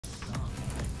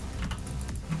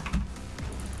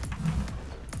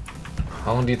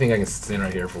How long do you think I can stand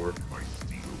right here for?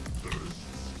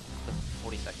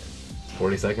 40 seconds.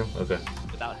 40 seconds? Okay.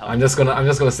 Without help. I'm just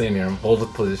gonna stand here. I'm hold the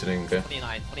positioning, okay?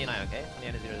 29, okay?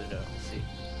 29 to 0 to 0. Let's see.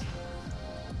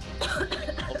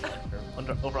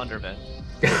 Over, man.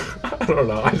 I don't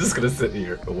know. I'm just gonna sit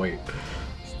here and wait.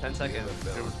 10 seconds.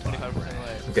 25%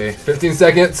 away. Okay, 15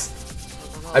 seconds.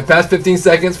 I passed 15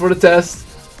 seconds for the test.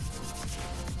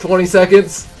 20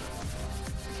 seconds.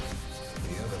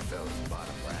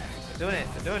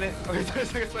 I'm doing it. Okay, 20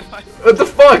 seconds, 25. What the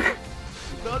fuck?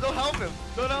 No, don't help him.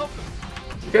 Don't help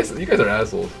him. You guys are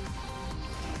assholes.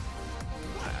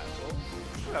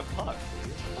 Look at Puck.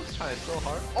 Puck's trying so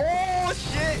hard. Oh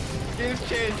shit! Game's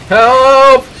changed.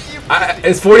 Help!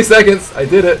 It's 40 seconds. I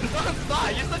did it. No, it's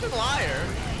not. You're such a liar.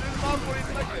 It's not 40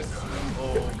 seconds.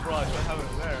 Oh, crush. What happened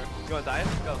there? You wanna die?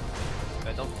 Go.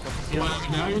 Okay, don't see him.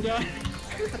 Now you're done?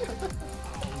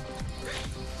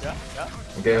 Yeah.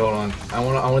 Okay, hold on. I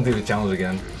wanna do the challenge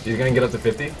again. You gonna get up to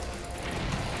 50?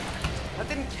 That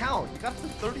didn't count. You got up to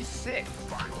 36.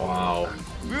 Wow.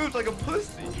 Moved like a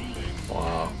pussy.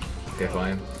 Wow. Okay,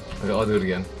 fine. Okay, I'll do it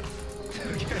again.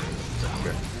 Okay.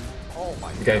 Oh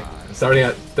my god. Okay, starting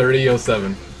at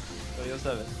 30:07.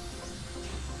 30:07.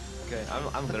 Okay,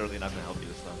 I'm literally not gonna help you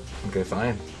this time. Okay,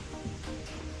 fine.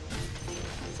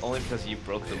 It's only because you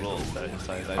broke the rules that I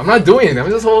decided. I'm not doing it. I'm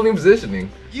just holding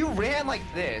positioning. You ran like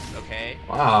this, okay?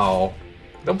 Wow.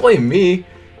 Don't blame me.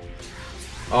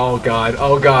 Oh god.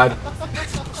 Oh god.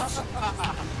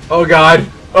 Oh god.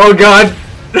 Oh god.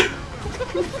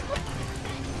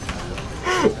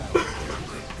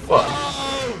 What?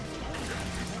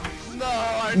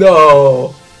 No.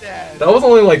 No. Dead. That was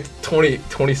only like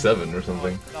 27 or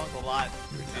something. That was a lot.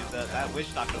 Dude, that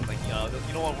witch doctor was like,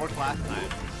 you know what worked last time?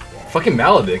 Fucking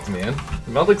Maledict, man.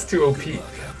 Maledict's too OP. Well, he's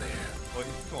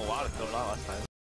doing a lot of last time.